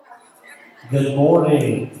Good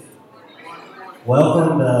morning.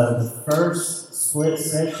 Welcome to the first split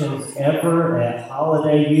sessions ever at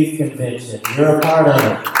Holiday Youth Convention. You're a part of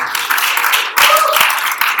it.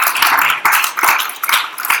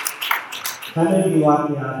 How many of you like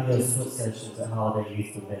the idea of split sessions at Holiday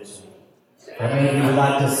Youth Convention? How many of you would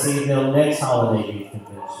like to see them next Holiday Youth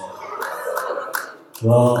Convention?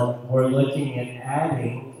 Well, we're looking at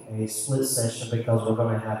adding a split session because we're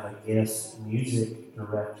going to have a guest music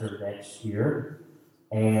director next year.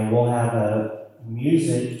 And we'll have a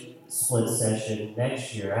music split session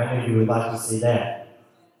next year. How many of you would like to see that?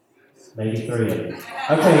 Maybe 3 of you.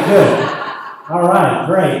 Okay, good. All right,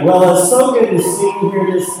 great. Well, it's so good to see you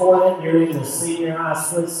here this morning. You're in the senior high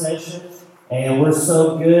split session. And we're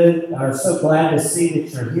so glad to see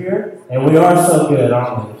that you're here. And we are so good,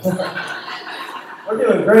 aren't we? We're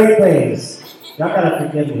doing great things. Y'all got to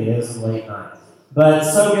forgive me, it's a late night. But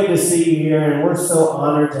so good to see you here, and we're so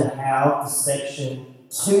honored to have the Section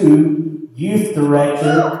 2 Youth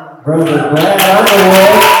Director, Brother Brad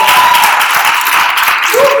Underwood,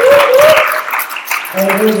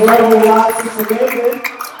 and his lovely wife, Sister David.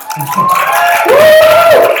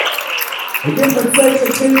 We give them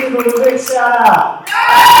Section 2 with a big shout out.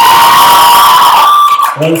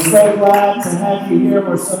 We're so glad to have you here.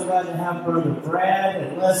 We're so glad to have Brother Brad,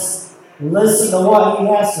 and let's listen to what he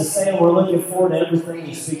has to say. We're looking forward to everything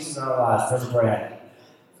he speaks in our lives. Brother Brad.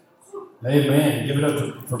 Amen. Give it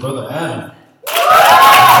up for Brother Adam.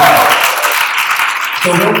 So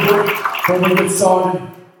real quick, before we get started,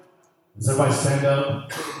 does everybody stand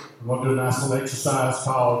up? We're going to do a nice little exercise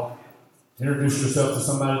called introduce yourself to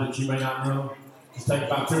somebody that you may not know. Just take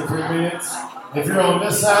about 2 or 3 minutes. If you're on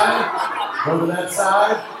this side, go to that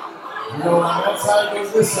side. If you go on that side, go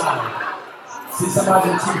to this side. See somebody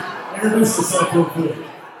that you introduce yourself real quick.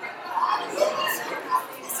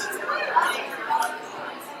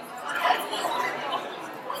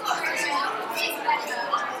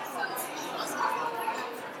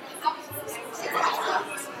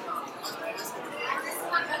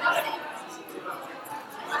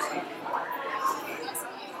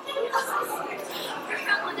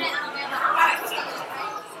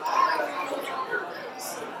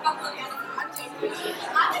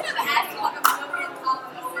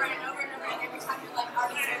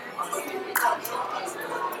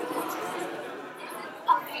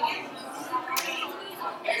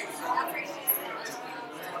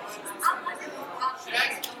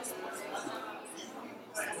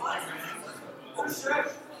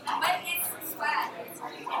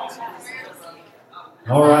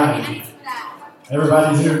 All right.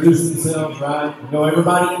 Everybody's introduced themselves, right? You know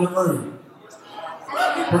everybody in the room.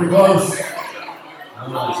 Pretty close. All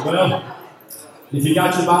right. Well, if you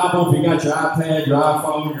got your Bible, if you got your iPad, your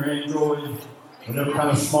iPhone, your Android, whatever kind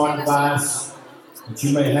of smart device that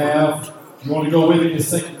you may have, you want to go with me to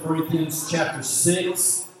 2 Corinthians chapter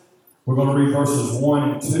 6. We're going to read verses 1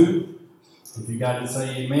 and 2. If you got it,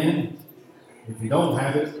 say amen. If you don't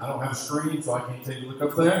have it, I don't have a screen, so I can't tell you to look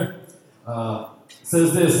up there. It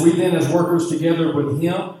says this, we then as workers together with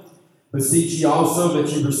him, beseech ye also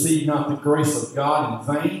that ye receive not the grace of God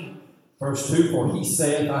in vain. Verse 2, for he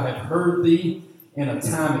saith, I have heard thee in a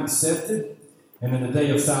time accepted, and in the day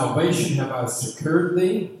of salvation have I secured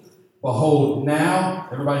thee. Behold, now,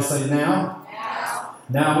 everybody say now.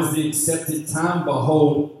 Now is the accepted time.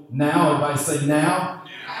 Behold, now, everybody say now,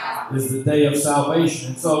 is the day of salvation.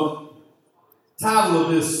 And so, the title of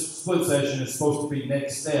this split session is supposed to be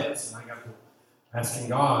Next Steps. And I got to asking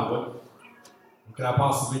God, what could I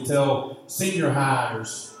possibly tell senior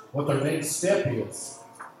hires what their next step is?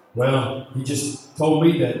 Well, he just told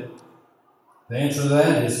me that the answer to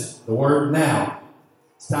that is the word now.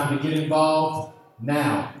 It's time to get involved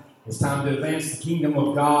now. It's time to advance the kingdom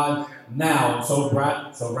of God now. And so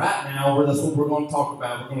right now, that's what we're going to talk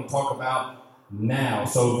about. We're going to talk about now.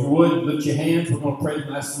 So if you would, lift your hands. We're going to pray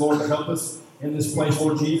and ask the Lord to help us in this place,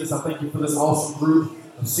 Lord Jesus. I thank you for this awesome group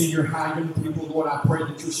of senior high young people. Lord, I pray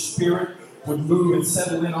that your spirit would move and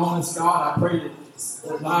settle in on us, God. I pray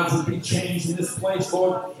that lives would be changed in this place,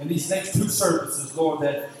 Lord, in these next 2 services, Lord,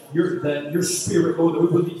 that your spirit, Lord, that we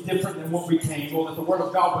would be different than what we came, Lord, that the word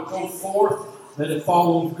of God would go forth, that it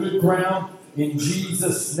fall on good ground. In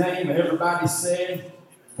Jesus' name, everybody said,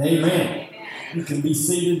 amen. You can be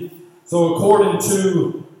seated. So according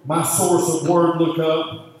to my source of word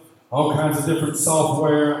lookup, all kinds of different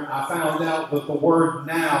software, I found out that the word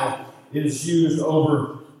now is used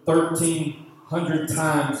over 1,300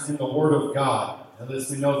 times in the Word of God. At least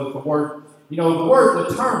we know that the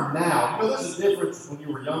term now, there's a difference when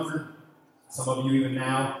you were younger. Some of you even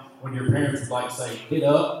now, when your parents would say, get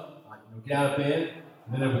up, get out of bed.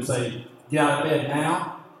 And then they would say, get out of bed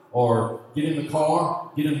now. or get in the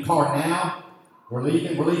car now. We're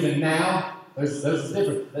leaving now. There's a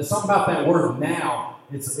difference. There's something about that word now.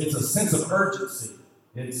 It's a sense of urgency.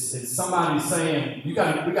 It's somebody saying we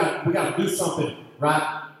got to do something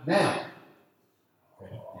right now.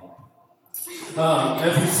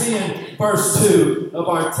 As we see in verse 2 of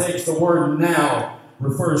our text, the word now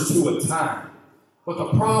refers to a time. But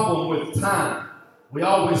the problem with time, we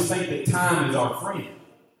always think that time is our friend.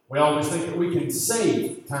 We always think that we can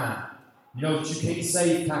save time. You know that you can't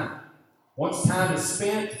save time. Once time is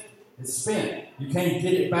spent, it's spent. You can't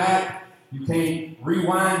get it back. You can't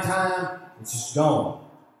rewind time. It's just gone.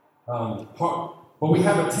 But we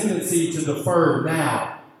have a tendency to defer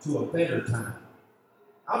now to a better time.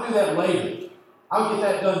 I'll do that later. I'll get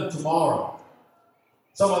that done tomorrow.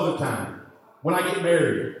 Some other time. When I get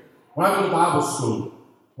married. When I go to Bible school.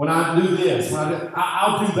 When I do this.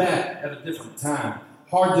 I'll do that at a different time.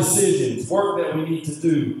 Hard decisions. Work that we need to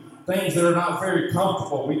do. Things that are not very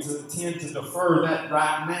comfortable. We tend to defer that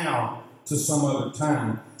right now to some other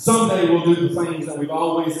time. Someday we'll do the things that we've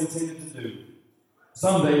always intended to do.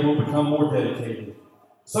 Someday we'll become more dedicated.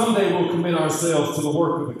 Someday we'll commit ourselves to the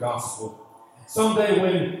work of the gospel. Someday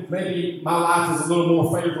when maybe my life is a little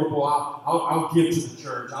more favorable, I'll give to the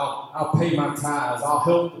church. I'll pay my tithes. I'll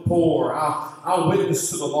help the poor. I'll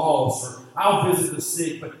witness to the lost. Or I'll visit the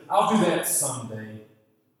sick. But I'll do that someday.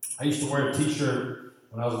 I used to wear a t-shirt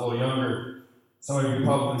when I was a little younger. Some of you have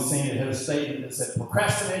probably seen it. It had a statement that said,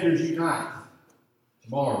 "Procrastinators unite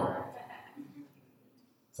tomorrow."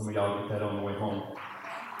 Some of y'all get that on the way home.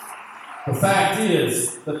 The fact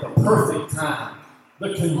is that the perfect time,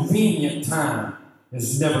 the convenient time,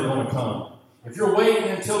 is never going to come. If you're waiting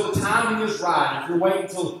until the timing is right, if you're waiting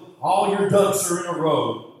until all your ducks are in a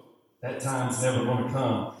row, that time's never going to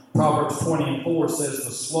come. Proverbs 20:4 says,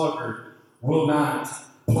 "The sluggard will not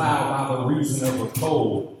plow by the reason of the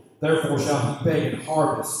cold. Therefore shall he beg and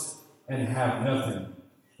harvest and have nothing."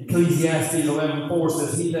 Ecclesiastes 11:4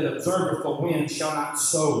 says, "He that observeth the wind shall not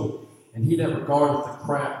sow, and he that regardeth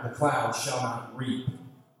the clouds shall not reap."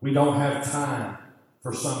 We don't have time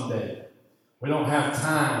for someday. We don't have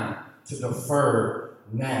time to defer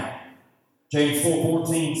now. James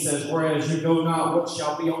 4:14 says, "Whereas you know not what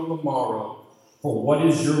shall be on the morrow, for what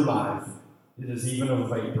is your life? It is even a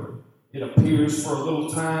vapor. It appears for a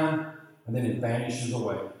little time, and then it vanishes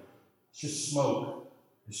away." It's just smoke.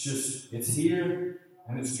 It's here,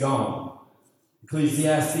 and it's gone.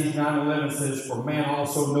 Ecclesiastes 9:11 says, "For man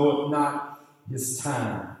also knoweth not his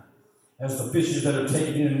time, as the fishes that are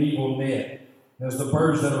taken in an evil net, and as the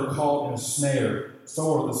birds that are caught in a snare,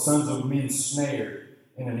 so are the sons of men snared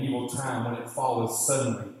in an evil time when it falleth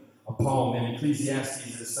suddenly upon them."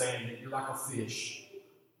 Ecclesiastes is saying that you're like a fish.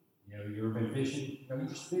 You know, you ever been fishing? No, you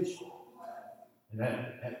just fish. And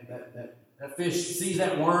that fish sees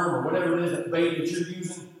that worm or whatever it is, that bait that you're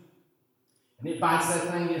using, and it bites that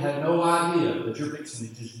thing. It had no idea that you're fixing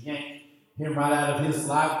to just yank him right out of his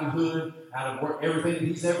livelihood, out of everything that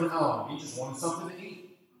he's ever known. He just wanted something to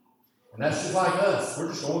eat. And that's just like us. We're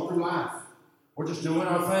just going through life. We're just doing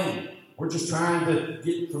our thing. We're just trying to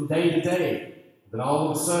get from day to day. But all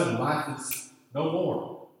of a sudden, life is no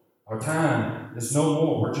more. Our time is no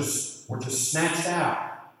more. We're just snatched out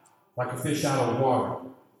like a fish out of water.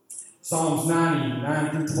 Psalms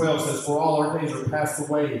 90:9-12 says, "For all our days are passed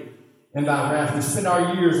away in thy wrath. We spend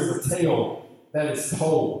our years as a tale that is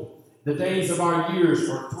told. The days of our years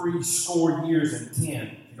are 60 years and 10.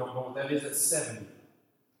 If you don't know what that is, that's 70.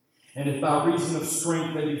 And if by reason of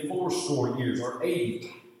strength they be 80 years or 80,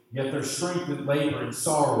 yet their strength is labor and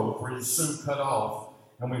sorrow, for it is soon cut off,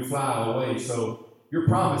 and we fly away." So you're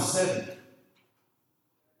promised 70.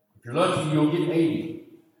 If you're lucky, you'll get 80.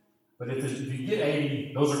 But if you get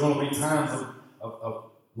 80, those are going to be times of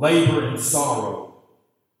labor and sorrow.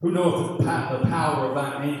 Who knoweth the power of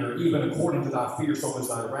thine anger, even according to thy fear, so is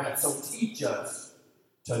thy wrath. So teach us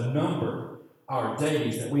to number our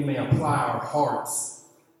days, that we may apply our hearts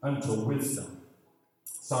unto wisdom.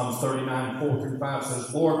 Psalms 39:4-5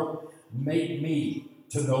 says, "Lord, make me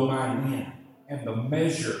to know mine end, and the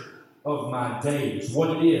measure of my days, what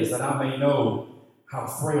it is, that I may know how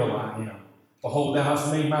frail I am. Behold, thou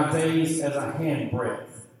hast made my days as a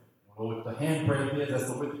handbreadth." You know what the handbreadth is?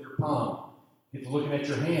 That's the width of your palm. You get to looking at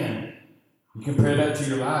your hand. You compare that to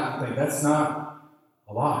your life and think, that's not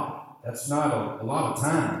a lot. That's not a lot of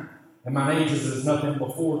time. "And mine ages is nothing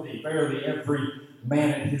before thee. Verily, every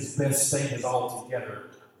man in his best state is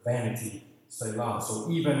altogether vanity." Selah. So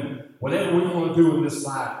even whatever we want to do in this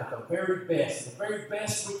life, at the very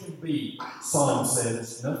best we can be, Psalm says,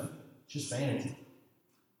 it's nothing. It's just vanity.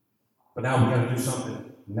 But now we got to do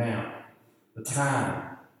something now. The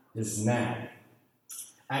time is now.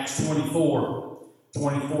 Acts 24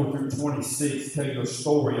 through 26 tell you a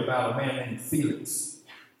story about a man named Felix.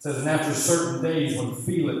 It says, and after certain days when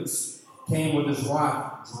Felix came with his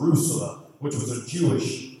wife Drusilla, which was a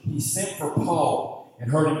Jewish, he sent for Paul and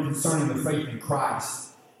heard him concerning the faith in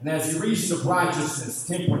Christ. And as he reasoned of righteousness,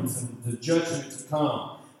 temperance, and the judgment to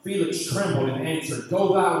come, Felix trembled and answered,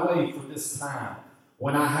 go thy way for this time.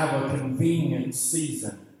 When I have a convenient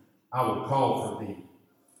season, I will call for thee.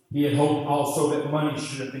 He had hoped also that money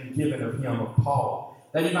should have been given of him of Paul,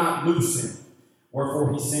 that he might loose him.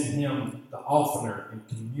 Wherefore he sent him the oftener and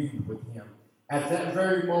communed with him. At that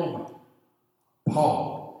very moment,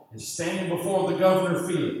 Paul is standing before the governor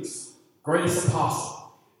Felix, greatest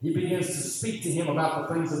apostle. He begins to speak to him about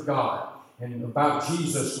the things of God and about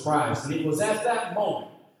Jesus Christ. And it was at that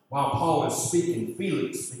moment, while Paul is speaking,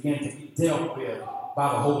 Felix began to be dealt with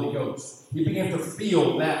by the Holy Ghost. He began to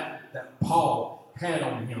feel that Paul had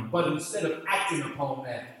on him. But instead of acting upon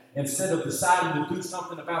that, instead of deciding to do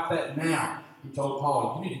something about that now, he told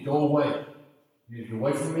Paul, you need to go away. You need to get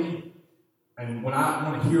away from me. And when I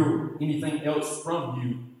want to hear anything else from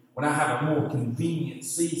you, when I have a more convenient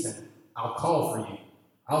season, I'll call for you.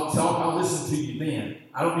 I'll listen to you then.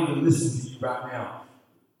 I don't need to listen to you right now.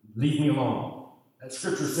 Leave me alone. That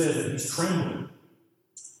scripture says that he's trembling.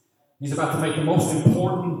 He's about to make the most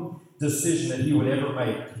important decision that he would ever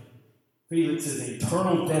make. Felix's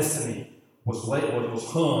eternal destiny was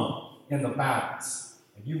hung in the balance.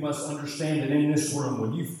 And you must understand that in this room,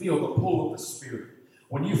 when you feel the pull of the Spirit,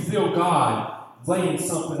 when you feel God laying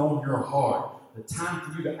something on your heart, the time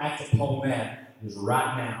for you to act upon that is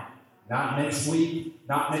right now. Not next week,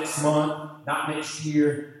 not next month, not next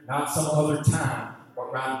year, not some other time, but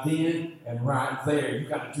right then and right there. You've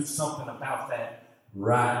got to do something about that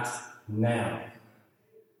right now.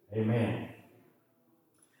 Amen.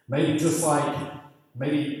 Maybe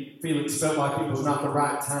Felix felt like it was not the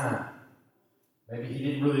right time. Maybe he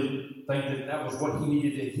didn't really think that was what he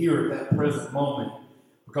needed to hear at that present moment.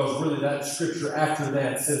 Because really that scripture after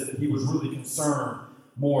that says that he was really concerned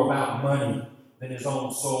more about money than his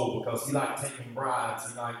own soul, because he liked taking bribes.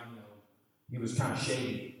 He was kind of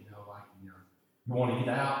shady. You want to get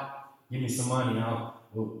out? Give me some money.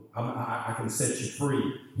 I can set you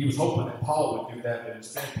free. He was hoping that Paul would do that, but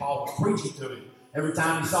instead Paul was preaching to him. Every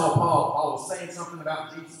time he saw Paul was saying something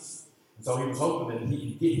about Jesus. And so he was hoping that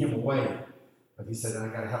he could get him away. But he said, I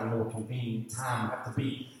got to have a more convenient time.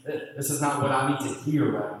 This is not what I need to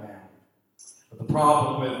hear right now. But the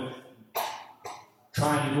problem with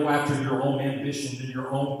trying to go after your own ambitions and your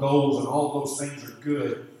own goals and all those things are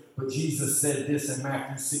good. But Jesus said this in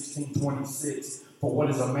Matthew 16:26, for what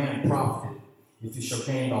is a man profited if he shall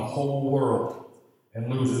gain the whole world and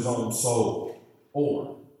lose his own soul?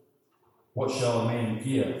 Or what shall a man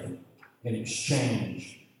give in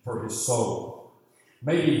exchange for his soul?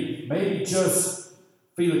 Maybe just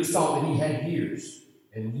Felix thought that he had years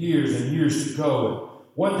and years to go. And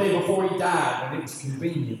one day before he died, when it was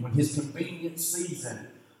convenient, when his convenient season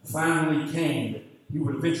finally came, he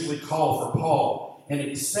would eventually call for Paul and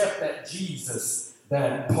accept that Jesus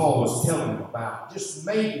that Paul was telling him about. Just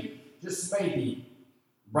maybe,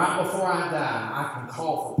 right before I die, I can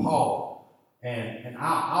call for Paul, and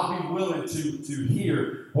I'll be willing to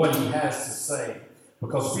hear what he has to say,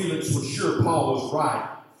 because Felix was sure Paul was right.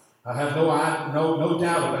 I have no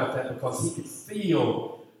doubt about that, because he could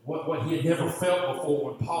feel what he had never felt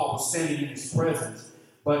before when Paul was standing in his presence.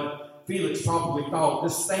 But Felix probably thought,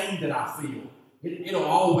 this thing that I feel, it'll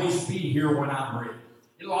always be here when I'm ready.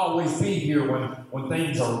 It'll always be here when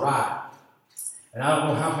things are right. And I don't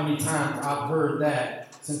know how many times I've heard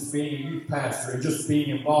that since being a youth pastor and just being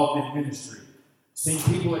involved in ministry. Seeing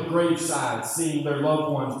people at gravesides, seeing their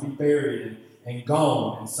loved ones be buried and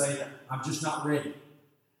gone, and say, I'm just not ready.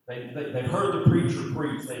 They've heard the preacher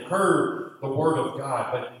preach. They've heard the word of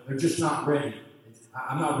God, but they're just not ready.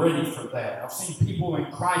 I'm not ready for that. I've seen people in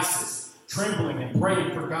crisis, trembling and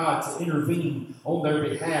praying for God to intervene on their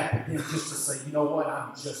behalf, but then just to say, you know what,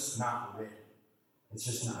 I'm just not ready. I'm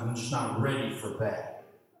just not ready for that.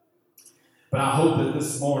 But I hope that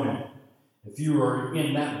this morning, if you are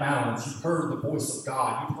in that balance, you've heard the voice of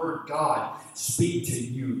God, you've heard God speak to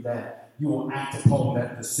you, that you will act upon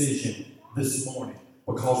that decision this morning,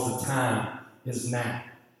 because the time is now.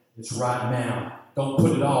 It's right now. Don't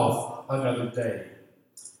put it off another day.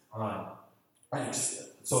 Thanks.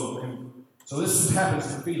 So this happens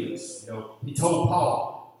to Felix. He told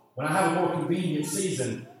Paul, when I have a more convenient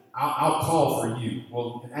season, I'll call for you.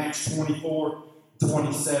 Well, in Acts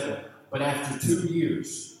 24:27, but after 2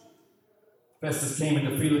 years, Festus came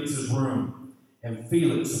into Felix's room, and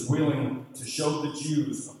Felix, willing to show the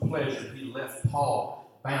Jews a pleasure, he left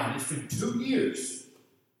Paul bound. It's been 2 years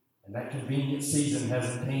And that convenient season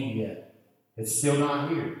hasn't came yet. It's still not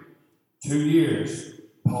here. 2 years,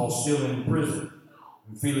 Paul's still in prison.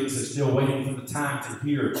 And Felix is still waiting for the time to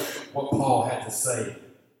hear what Paul had to say.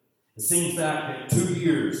 It seems that 2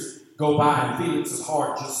 years go by and Felix's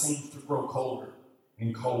heart just seems to grow colder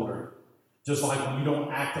and colder. Just like when you don't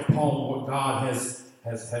act upon what God has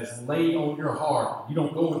laid on your heart. You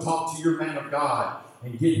don't go and talk to your man of God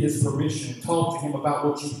and get his permission and talk to him about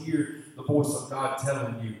what you hear the voice of God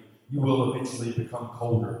telling you. You will eventually become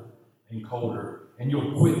colder and colder. And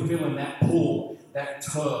you'll quit feeling that pull, that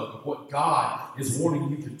tug of what God is wanting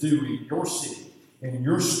you to do in your city, in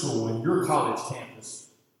your school, in your college campus.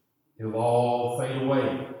 It'll all fade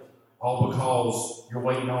away, all because you're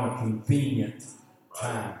waiting on a convenient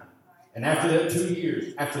time. And after that 2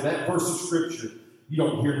 years, after that verse of Scripture, you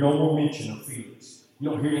don't hear no more mention of Felix. You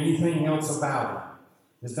don't hear anything else about him.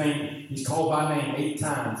 His name, he's called by name 8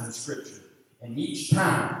 times in Scripture. And each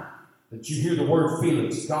time that you hear the word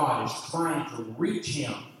Felix, God is trying to reach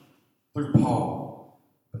him through Paul.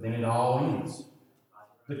 But then it all ends.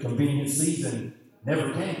 The convenient season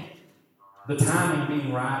never came. The timing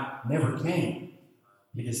being right never came.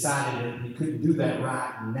 He decided that he couldn't do that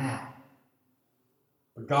right now.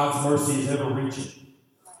 But God's mercy is ever reaching.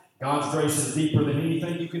 God's grace is deeper than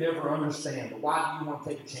anything you could ever understand. But why do you want to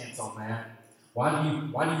take a chance on that? Why do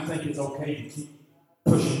you think it's okay to keep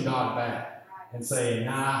pushing God back and saying,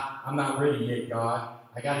 nah, I'm not ready yet, God.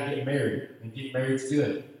 I got to get married. And get married's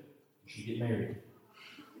good. You should get married.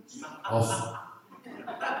 Awesome.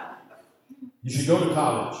 You should go to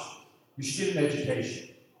college. You should get an education.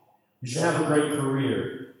 You should have a great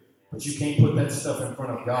career. But you can't put that stuff in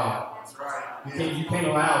front of God. That's right. You can't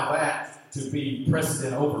allow that to be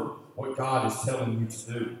precedent over what God is telling you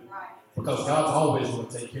to do. Because God's always going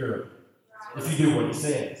to take care of you if you do what he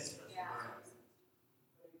says.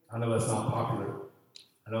 I know that's not popular.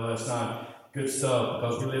 I know that's not good stuff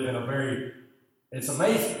because we live in it's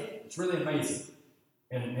amazing. It's really amazing.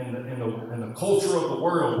 In the culture of the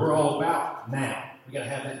world, we're all about now. We got to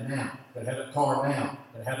have that now. Got to have that car now.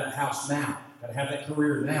 Got to have that house now. Got to have that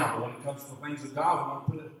career now. But when it comes to the things of God, we want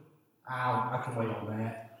to put it, I can wait on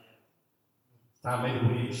that. It's time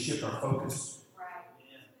maybe we need to shift our focus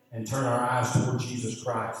and turn our eyes toward Jesus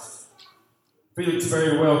Christ. Felix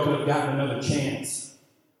very well could have gotten another chance.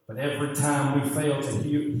 But every time we fail to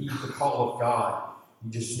heed the call of God,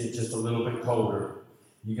 you just get just a little bit colder.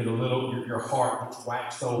 You get a little, your heart gets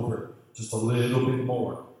waxed over just a little bit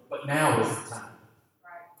more. But now is the time.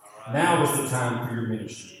 Now is the time for your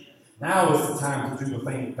ministry. Now is the time to do the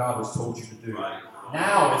thing that God has told you to do.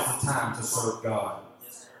 Now is the time to serve God.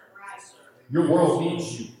 Your world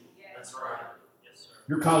needs you.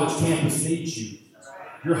 Your college campus needs you.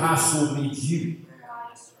 Your high school needs you.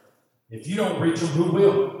 If you don't reach them, who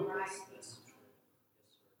will?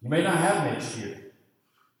 You may not have next year.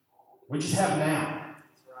 We just have now.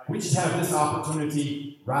 We just have this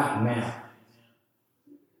opportunity right now.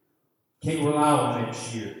 Can't rely on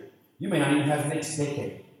next year. You may not even have next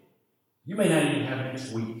decade. You may not even have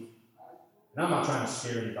next week. And I'm not trying to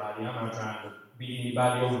scare anybody. I'm not trying to beat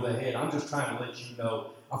anybody over the head. I'm just trying to let you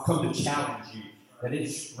know. I've come to challenge you that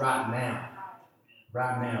it's right now.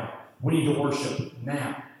 Right now. We need to worship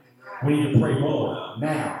now. We need to pray more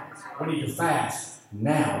now. We need to fast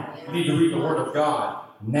now. We need to read the Word of God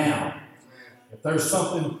now. If there's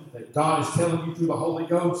something that God is telling you through the Holy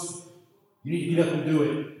Ghost, you need to get up and do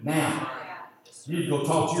it now. You need to go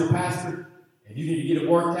talk to your pastor, and you need to get it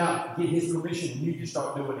worked out, get his permission, and you can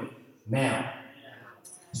start doing it now.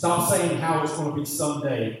 Stop saying how it's going to be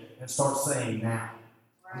someday, and start saying now.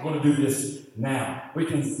 We're going to do this now. We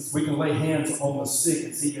can lay hands on the sick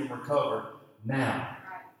and see them recover now.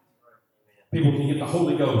 People can get the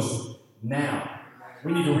Holy Ghost now.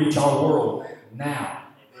 We need to reach our world now.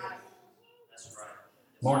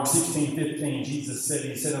 Mark 16:15, Jesus said,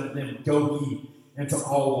 he said unto them, go ye into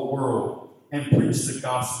all the world and preach the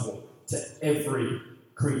gospel to every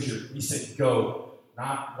creature. He said, go.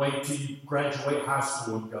 Not wait till you graduate high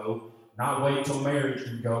school and go. Not wait till marriage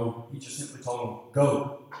and go. He just simply told them,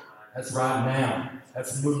 go. That's right now.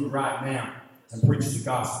 That's move right now and preach the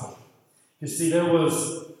gospel. You see, there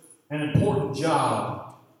was an important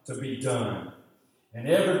job to be done. And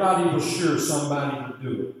everybody was sure somebody would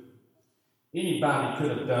do it. Anybody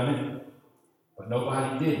could have done it, but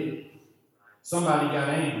nobody did it. Somebody got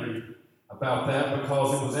angry about that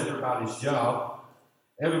because it was everybody's job.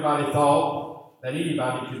 Everybody thought that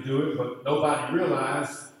anybody could do it, but nobody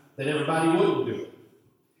realized that everybody wouldn't do it.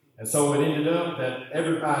 And so it ended up that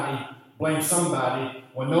everybody blamed somebody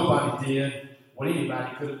when nobody did what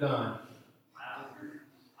anybody could have done.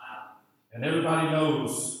 And everybody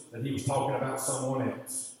knows that he was talking about someone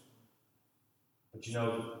else. But you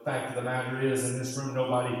know, the fact of the matter is, in this room,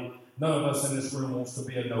 none of us in this room wants to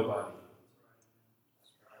be a nobody.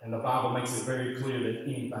 And the Bible makes it very clear that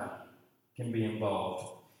anybody can be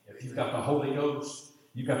involved. If you've got the Holy Ghost,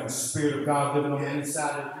 you've got the Spirit of God living on the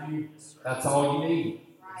inside of you, that's all you need.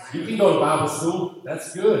 You can go to Bible school,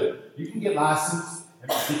 that's good. You can get licensed and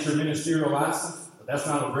get your ministerial license, but that's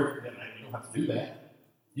not a brick. You don't have to do that.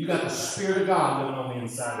 You got the Spirit of God living on the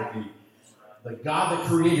inside of you. The God that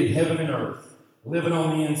created heaven and earth living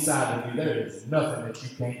on the inside of you. There is nothing that you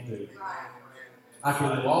can't do. I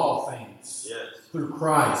can do all things through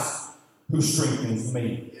Christ who strengthens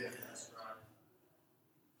me.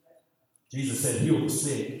 Jesus said, heal the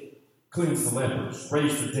sick, cleanse the lepers,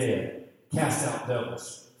 raise the dead, cast out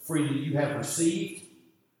devils. Freely you have received,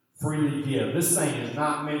 freely give. This thing is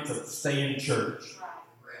not meant to stay in church.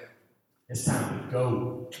 It's time to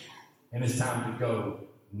go. And it's time to go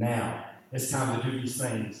now. It's time to do these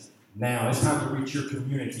things now. It's time to reach your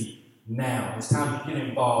community now. It's time to get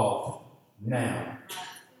involved now.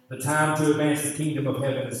 The time to advance the kingdom of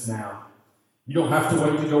heaven is now. You don't have to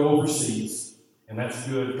wait to go overseas. And that's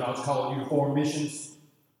good. God's calling you to foreign missions.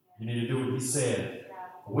 You need to do what He said.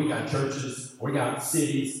 We got churches, we got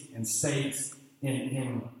cities and states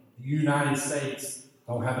in the United States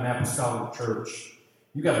don't have an apostolic church.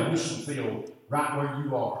 You got a mission field right where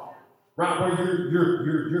you are. Right where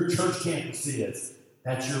your church campus is,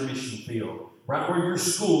 that's your mission field. Right where your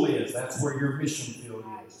school is, that's where your mission field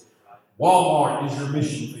is. Walmart is your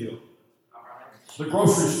mission field. The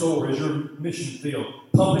grocery store is your mission field.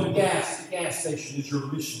 Pumping gas at the gas station is your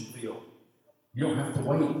mission field. You don't have to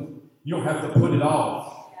wait. You don't have to put it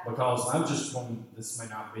off. Because I'm just going, this may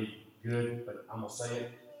not be good, but I'm going to say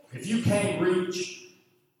it. If you can't reach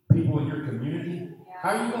people in your community, how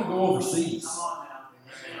are you going to go overseas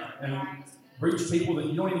and reach people that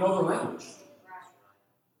you don't even know their language?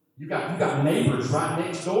 You got neighbors right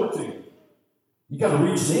next door to you. You got to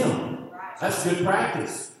reach them. That's good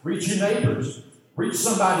practice. Reach your neighbors. Reach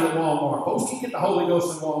somebody at Walmart. Folks can get the Holy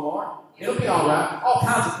Ghost in Walmart. It'll be all right. All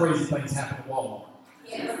kinds of crazy things happen at Walmart.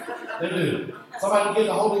 They do. Somebody get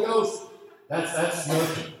the Holy Ghost. That's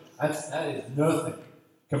nothing. That is nothing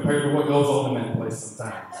compared to what goes on in that place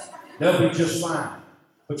sometimes. They'll be just fine.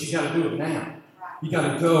 But you got to do it now. You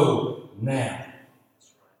got to go now.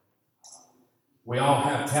 We all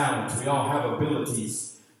have talents. We all have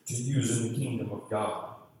abilities to use in the kingdom of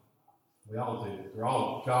God. We all do. They're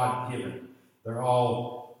all God-given. They're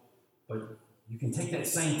all, but you can take that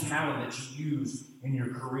same talent that you use in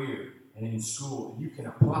your career and in school, and you can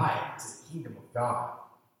apply it to the kingdom of God.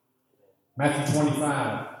 Matthew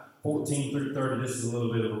 25, 14 through 30, this is a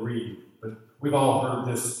little bit of a read, but we've all heard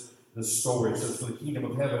this story. It says, for the kingdom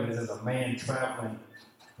of heaven is as a man traveling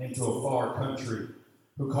into a far country,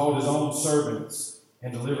 who called his own servants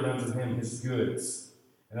and delivered unto him his goods.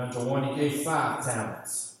 And unto one he gave 5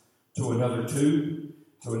 talents, to another 2,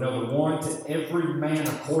 to another 1, to every man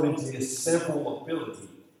according to his several ability,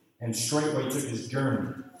 and straightway took his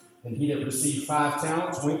journey. And he that received 5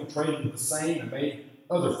 talents went and traded with the same and made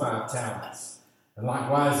other 5 talents. And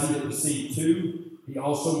likewise he that received 2, he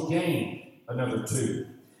also gained another 2.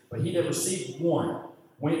 But he that received 1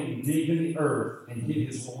 went and digged in the earth and hid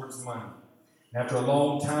his Lord's money. And after a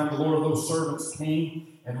long time the Lord of those servants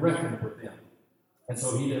came and reckoned with them. And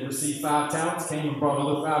so he that received 5 talents came and brought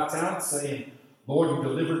other 5 talents, saying, Lord, you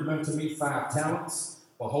delivered unto me 5 talents.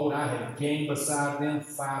 Behold, I have gained beside them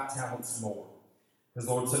 5 talents more. His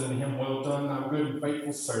Lord said unto him, well done, thou good and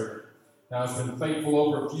faithful servant. Thou hast been faithful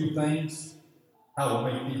over a few things. I will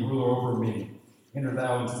make thee ruler over many. Enter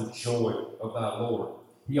thou into the joy of thy Lord.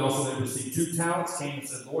 He also that received 2 talents came and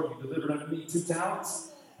said, Lord, you delivered unto me 2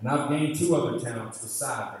 talents, and I've gained 2 other talents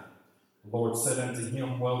beside them. The Lord said unto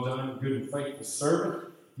him, well done, good and faithful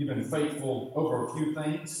servant. You've been faithful over a few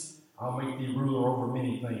things. I'll make thee ruler over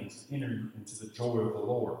many things. Enter into the joy of the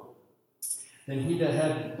Lord. Then he that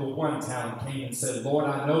had the 1 talent came and said, Lord,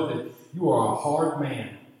 I know that you are a hard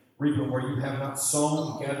man, reaping where you have not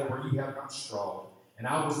sown, and gather where you have not strawed. And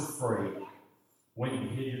I was afraid. Went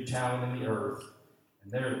and hid your talent in the earth,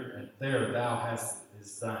 and there thou hast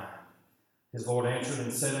is thine. His Lord answered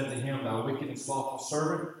and said unto him, thou wicked and slothful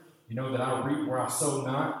servant, you know that I reap where I sow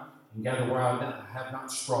not, and gather where I have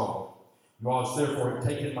not strawed. You also therefore have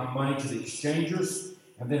taken my money to the exchangers,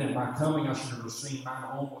 and then at my coming I should have received mine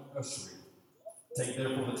own with usury. Take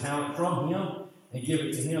therefore the talent from him, and give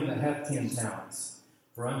it to him that hath 10 talents.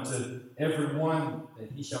 For unto every one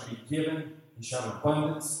that he shall be given, he shall have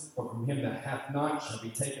abundance, but from him that hath not shall be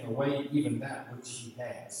taken away even that which he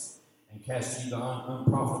has. And cast ye the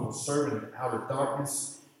unprofitable servant into outer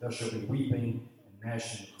darkness, there shall be weeping and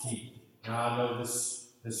gnashing of teeth. Now I know this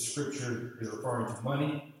this scripture is referring to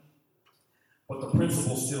money, but the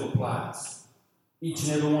principle still applies. Each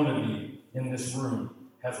and every one of you in this room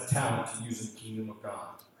has a talent to use in the kingdom of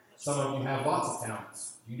God. Some of you have lots of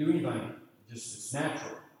talents. You can do anything. It's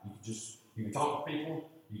natural. You can talk to people.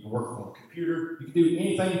 You can work on a computer. You can do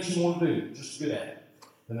anything that you want to do. You're just good at it.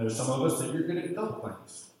 Then there's some of us that you're good at a couple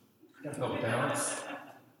things. You got a couple talents.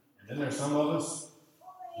 And then there's some of us,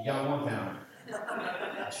 you got one talent.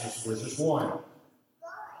 There's just one.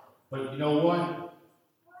 But you know what?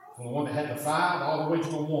 From the one that had the 5 all the way to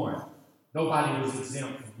the 1, nobody was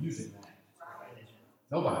exempt from using that.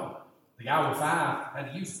 Nobody. The guy with 5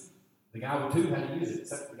 had to use it. The guy with 2 had to use it,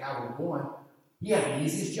 except the guy with 1. He had the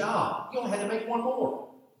easiest job. He only had to make one more.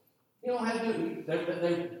 He don't have to do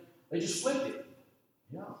it. They just flipped it.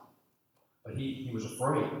 Yeah. But he was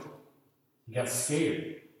afraid. He got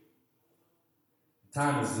scared. The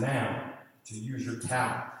time is now to use your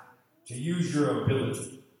talent, to use your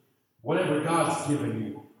ability, whatever God's given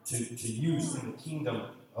you to use in the kingdom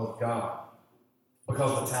of God.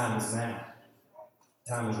 Because the time is now.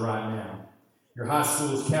 The time is right now. Your high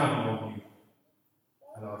school is counting on you.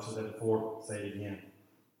 I know I've said that before, say it again.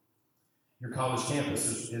 Your college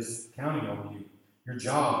campus is counting on you. Your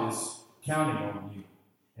job is counting on you.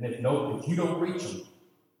 And if you don't reach them,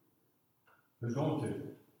 who's going to?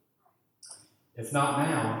 If not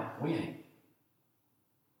now, when?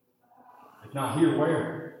 If not here,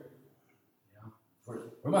 where?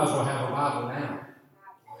 We might as well have revival now.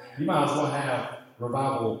 You might as well have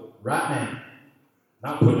revival right now.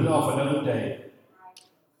 Not put it off another day.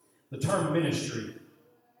 The term ministry,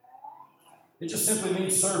 it just simply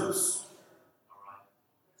means service.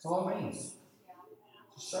 That's all it means.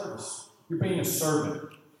 It's service. You're being a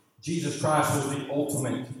servant. Jesus Christ was the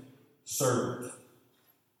ultimate servant.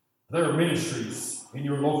 There are ministries in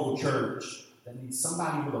your local church that need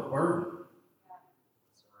somebody with a burden.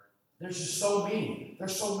 There's just so many.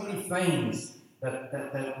 There's so many things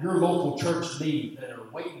that your local church needs that are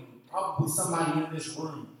waiting, probably somebody in this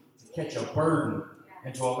room, to catch a burden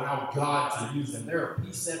and to allow God to use them. There are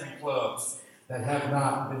P7 clubs that have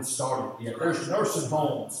not been started yet. There's nursing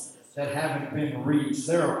homes that haven't been reached.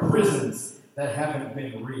 There are prisons that haven't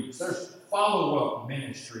been reached. There's follow-up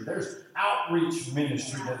ministry. There's outreach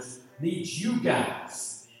ministry that needs you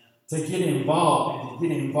guys to get involved and to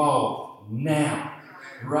get involved now,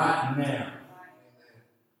 right now.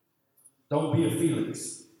 Don't be a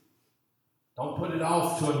Felix. Don't put it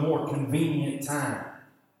off to a more convenient time.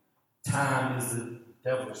 Time is the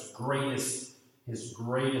devil's his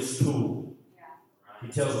greatest tool. He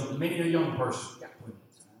tells many a young person, you got plenty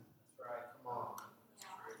of time. That's right, come on.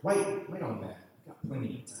 Wait on that. You got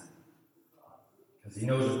plenty of time. Because he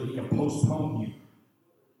knows that he can postpone you.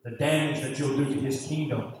 The damage that you'll do to his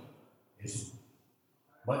kingdom is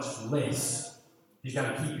much less. He's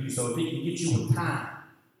got to keep you, so if he can get you with time,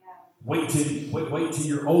 wait till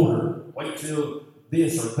you're older, wait till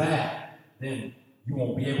this or that, then you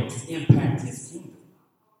won't be able to impact his kingdom.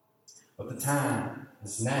 But the time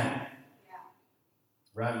is now.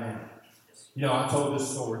 Right now. You know, I told this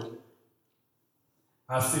story.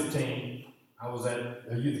 I was 15. I was at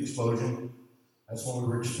a youth explosion. That's when we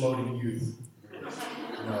were exploding youth.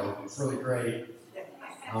 You know, it was really great.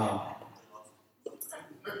 I'm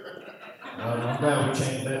glad we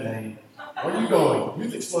changed that name. Where are you going?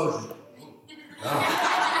 Youth explosion.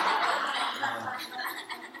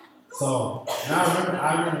 So, and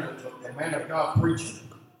I remember the man of God preaching.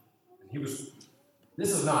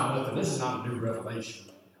 This is not nothing. This is not a new revelation.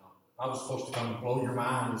 I was supposed to come and blow your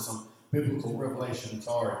mind with some biblical revelation.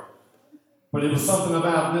 Sorry. But it was something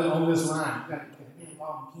about on this line. You got to get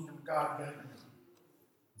involved in the kingdom of God.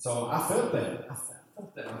 So I felt that. I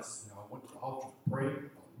went to the altar to pray.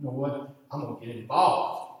 You know what? I'm going to get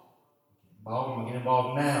involved. I'm going to get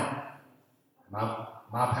involved now.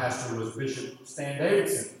 My pastor was Bishop Stan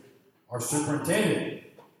Davidson, our superintendent.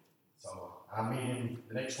 So I meet him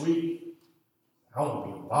the next week. I want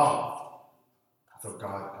to be involved. I felt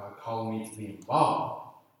God calling me to be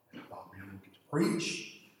involved. And I thought, man, I'm going to get to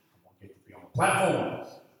preach. I'm going to get to be on the platform.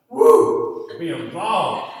 Woo! Be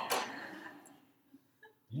involved.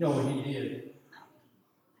 You know what he did?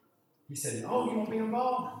 He said, oh, you want to be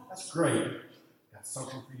involved? That's great. Got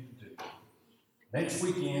something for you to do. Next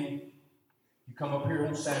weekend, you come up here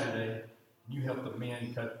on Saturday, and you help the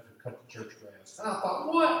men cut the church grass. And I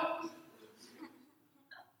thought, what?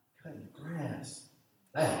 Cutting the grass.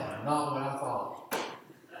 That is not what I thought.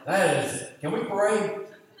 That is, can we pray?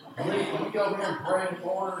 Can we go over here and pray in the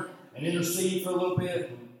corner and intercede for a little bit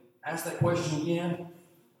and ask that question again?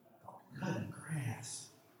 Cutting grass.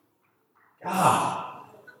 God.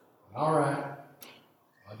 All right.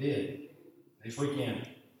 I did. Next weekend.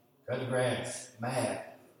 cutting grass, mad.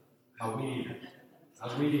 My weed eater. I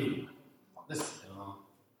was weed eating. This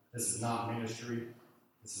is not ministry.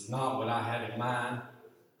 This is not what I had in mind.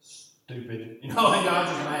 Stupid. I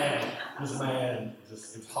was just mad. It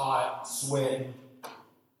was hot, sweating.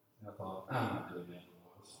 And I thought, I'm not doing that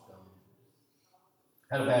anymore. It's dumb.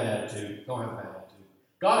 Had a bad attitude. Don't have a bad attitude.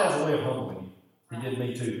 God has a way of humbling you. He did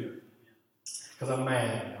me too. Because I'm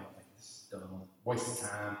mad. I think this is dumb. Waste of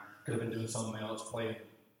time. Could have been doing something else, playing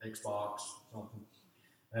Xbox, something.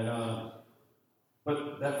 And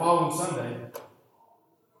but that following Sunday,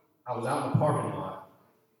 I was out in the parking lot,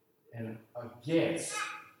 and a guest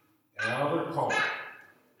got out of their car.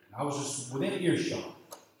 And I was just within earshot.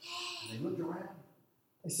 And they looked around.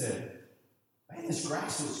 They said, man, this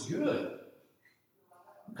grass looks good.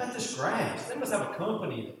 Who cut this grass? They must have a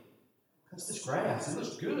company that cuts this grass. It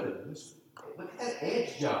looks good. Look at that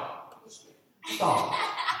edge job. Stop.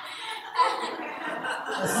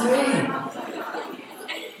 That's me.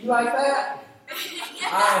 You like that?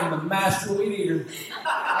 I am the master weed eater.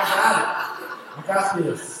 I got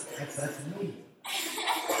this. That's me.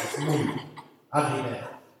 That's me. I did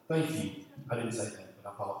that. Thank you. I didn't say that, but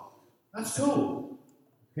I thought, that's cool.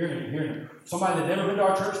 Hearing somebody that never been to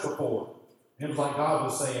our church before. And it was like God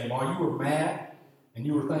was saying, while you were mad and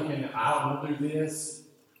you were thinking, I don't want to do this,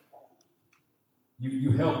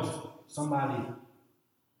 you helped somebody,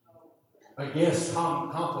 I guess,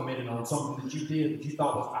 complimented on something that you did that you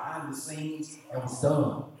thought was behind the scenes and was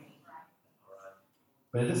done.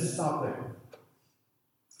 But it doesn't stop there.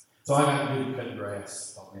 So I got good at cutting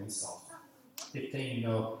grass. Thought, man, it's soft. 15,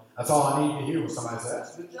 that's all I needed to hear was somebody say,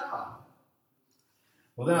 that's a good job.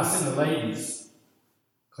 Well, then I seen the ladies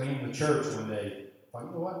cleaning the church one day. I thought,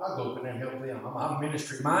 you know what? I'll go up there and help them. I'm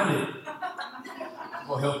ministry-minded. I'll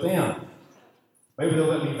go help them. Maybe they'll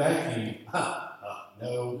let me vacuum.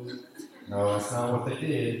 No, that's not what they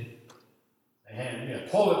did. They handed me a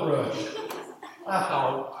toilet brush. I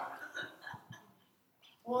thought,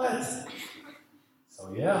 what? So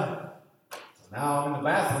now I'm in the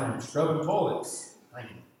bathroom scrubbing toilets.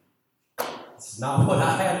 Thinking, this is not what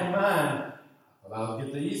I had in mind. But I'll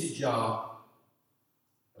get the easy job.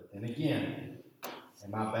 But then again,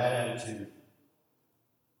 in my bad attitude,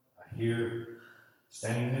 I hear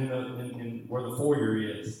standing in where the foyer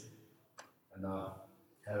is, and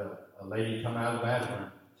had a lady come out of the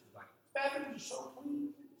bathroom. She's like, bathroom is so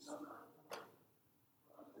clean.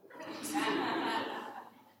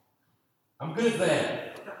 I'm good at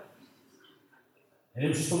that. And it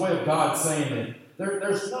was just a way of God saying that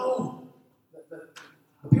there's no,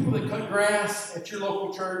 the people that cut grass at your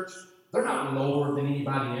local church, they're not lower than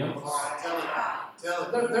anybody else. All right, tell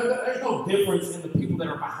it. There's no difference in the people that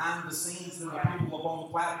are behind the scenes than the people up on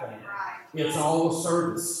the platform. It's all a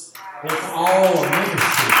service. It's all a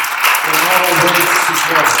ministry. It all works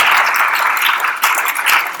together.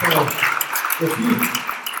 So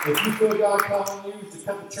if you feel God calling you to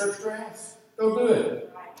cut the church grass, go do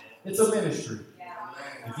it. It's a ministry.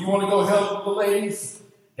 If you want to go help the ladies,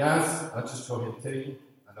 guys, I'll just go ahead and tell you.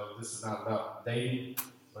 I know this is not about dating,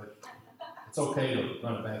 but it's okay to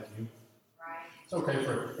run a vacuum. It's okay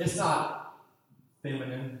it's not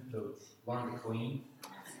feminine to learn to clean.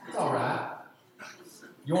 It's all right.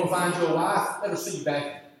 You want to find your wife? Let her see you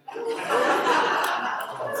back.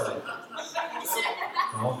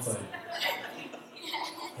 I'll say.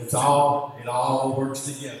 It all works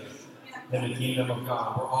together in the kingdom of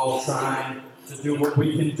God. We're all trying to do what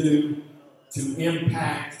we can do to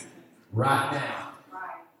impact right now.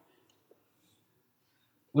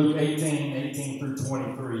 Luke 18 through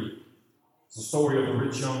 23. It's the story of the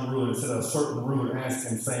rich young ruler. It said a certain ruler asked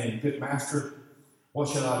him, saying, good master, what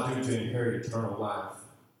shall I do to inherit eternal life?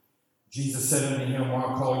 Jesus said unto him, why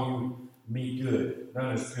call you me good?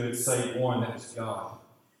 None is good save one, that is God.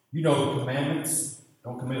 You know the commandments.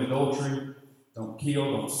 Don't commit adultery. Don't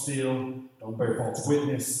kill. Don't steal. Don't bear false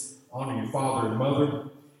witness. Honor your father and mother.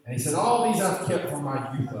 And he said, all these I've kept from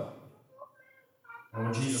my youth up. And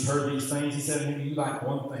when Jesus heard these things, he said to him, you lack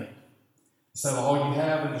one thing. Sell all you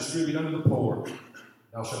have and distribute unto the poor.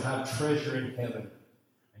 Thou shalt have treasure in heaven.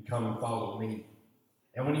 And come and follow me.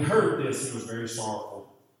 And when he heard this, he was very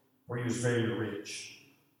sorrowful, for he was very rich.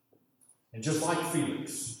 And just like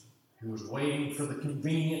Felix, who was waiting for the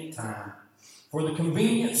convenient time, for the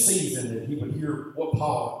convenient season that he would hear what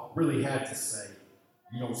Paul really had to say,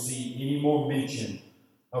 you don't see any more mention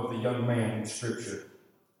of the young man in Scripture.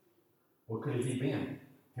 What could have he been?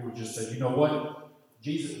 He would just say, you know what?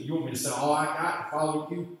 Jesus, you want me to say all I got to follow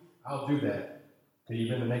you? I'll do that. Could he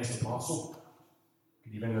have been the next apostle?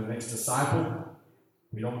 Could he have been the next disciple?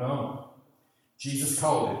 We don't know. Jesus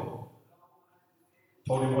called him.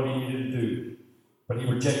 Told him what he needed to do. But he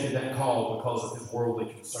rejected that call because of his worldly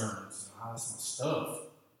concerns. That's my stuff.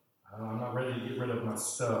 I'm not ready to get rid of my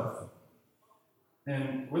stuff.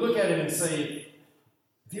 And we look at it and say,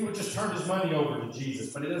 if he would just turn his money over to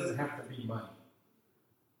Jesus, but it doesn't have to be money.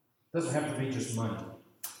 It doesn't have to be just money.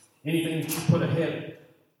 Anything that you put ahead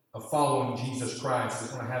of following Jesus Christ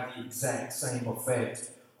is going to have the exact same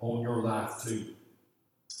effect on your life too.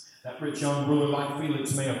 That rich young ruler like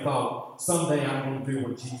Felix may have thought, someday I'm going to do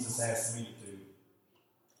what Jesus asked me to do.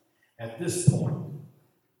 At this point,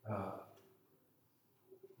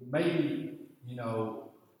 maybe,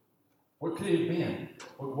 what could it have been?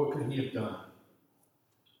 What could he have done?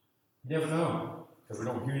 You never know, because we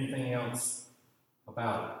don't hear anything else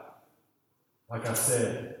about it. Like I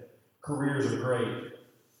said, careers are great,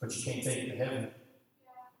 but you can't take it to heaven.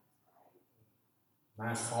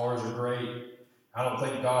 Nice cars are great. I don't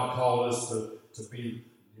think God called us to be,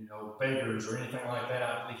 beggars or anything like that.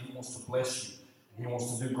 I think he wants to bless you. He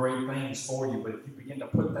wants to do great things for you. But if you begin to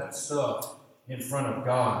put that stuff in front of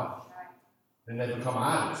God, then they become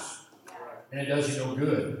idols. And it does you no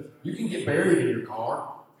good. You can get buried in your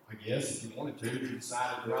car, I guess, if you wanted to. If you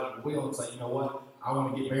decided to ride the wheel and say, you know what, I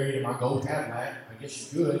want to get buried in my gold Cadillac, I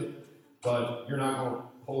guess you could. But you're not going to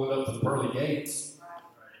pull it up to the pearly gates.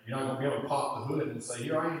 You're not going to be able to pop the hood and say,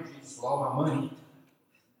 here I am, Jesus, with all my money.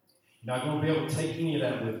 You're not going to be able to take any of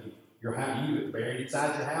that with you. You get buried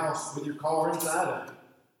inside your house with your car inside of it.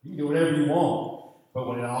 You can do whatever you want. But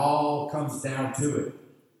when it all comes down to it,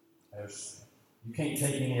 you can't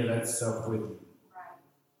take any of that stuff with you.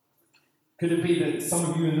 Could it be that some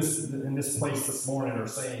of you in this place this morning are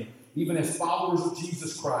saying, even as followers of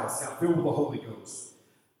Jesus Christ, got filled with the Holy Ghost,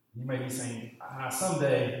 you may be saying,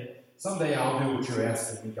 someday I'll do what you're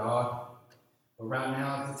asking me, God. But right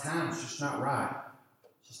now, at the time, it's just not right.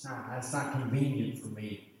 It's not convenient for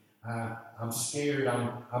me. I'm scared.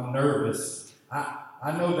 I'm nervous.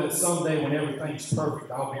 I know that someday when everything's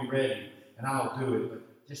perfect, I'll be ready and I'll do it,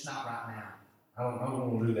 but just not right now. I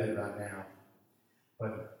don't want to do that right now.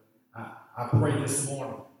 But I pray this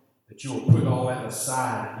morning that you will put all that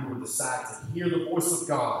aside and you will decide to hear the voice of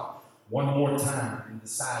God one more time and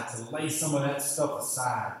decide to lay some of that stuff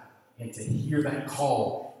aside and to hear that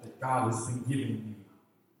call that God has been giving you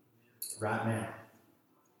right now.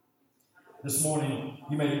 This morning,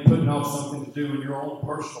 you may be putting off something to do in your own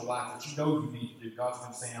personal life that you know you need to do. God's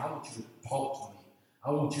been saying, I want you to talk to me. I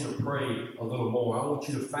want you to pray a little more. I want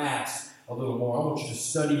you to fast a little more. I want you to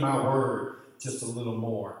study my word just a little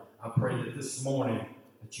more. I pray that this morning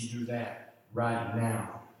that you do that right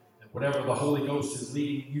now. That whatever the Holy Ghost is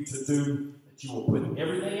leading you to do, that you will put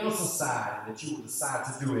everything else aside and that you will decide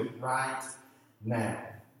to do it right now.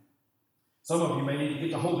 Some of you may need to get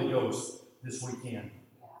the Holy Ghost this weekend.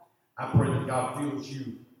 I pray that God fills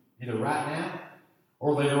you either right now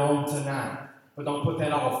or later on tonight. But don't put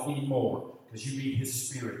that off anymore because you need His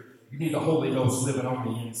Spirit. You need the Holy Ghost living on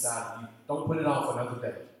the inside of you. Don't put it off another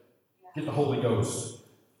day. Get the Holy Ghost.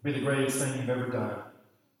 Be the greatest thing you've ever done.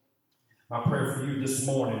 My prayer for you this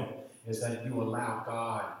morning is that you allow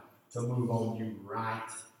God to move on you right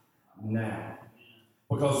now.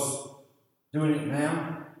 Because doing it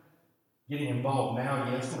now, getting involved now,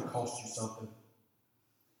 yeah, it's going to cost you something.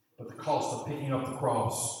 But the cost of picking up the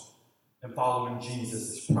cross and following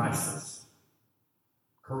Jesus is priceless.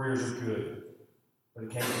 Careers are good, but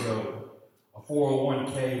it can't go. A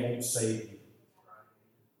 401k won't save you.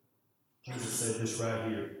 Jesus said this right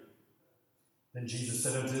here. Then Jesus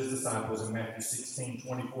said unto his disciples in Matthew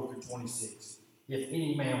 16:24-26, if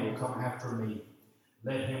any man will come after me,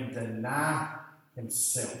 let him deny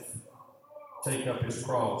himself, take up his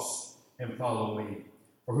cross, and follow me.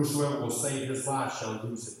 For whosoever will save his life shall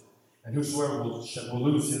lose it, and whosoever will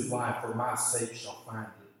lose his life for my sake shall find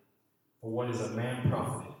it. For what is a man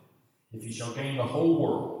profited, if he shall gain the whole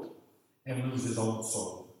world and lose his own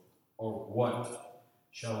soul? Or what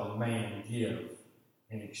shall a man give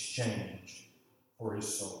in exchange for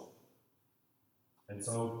his soul? And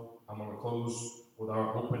so I'm going to close with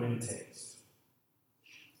our opening text.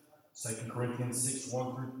 2 Corinthians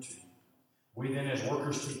 6:1-2. We then as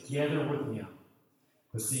workers together with him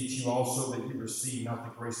beseech you also that you receive not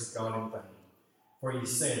the grace of God in vain. For he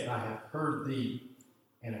said, I have heard thee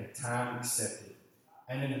in a time accepted,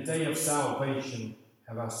 and in the day of salvation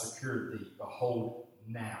have I secured thee. Behold,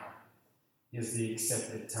 now is the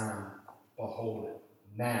accepted time. Behold,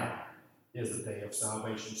 now is the day of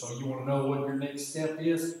salvation. So you want to know what your next step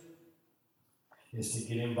is to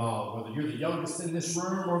get involved. Whether you're the youngest in this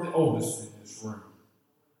room or the oldest in this room,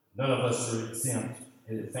 none of us are exempt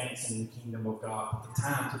in advancing the kingdom of God. But the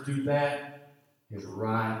time to do that is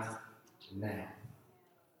right now.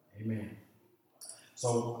 Amen.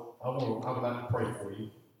 So I would like to pray for you.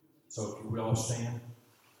 So if we all stand.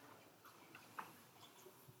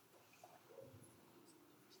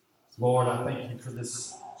 Lord, I thank you for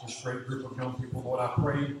this great group of young people. Lord, I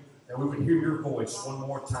pray that we would hear your voice one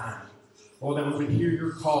more time. Lord, that we would hear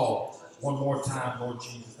your call one more time, Lord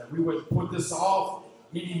Jesus. That we would put this off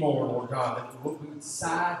anymore, Lord God. That what we would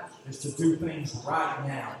decide is to do things right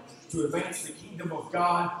now, to advance the kingdom of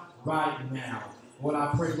God right now. Lord,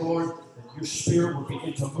 I pray, Lord, that your spirit would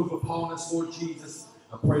begin to move upon us, Lord Jesus.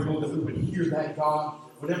 I pray, Lord, that we would hear that, God.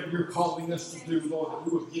 Whatever you're calling us to do, Lord, that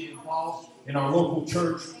we would get involved in our local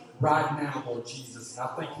church right now, Lord Jesus. And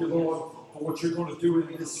I thank you, Lord, for what you're going to do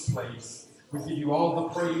in this place. We give you all the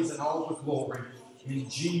praise and all the glory. In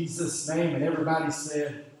Jesus' name. And everybody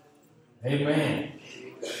said, amen.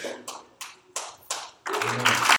 Amen.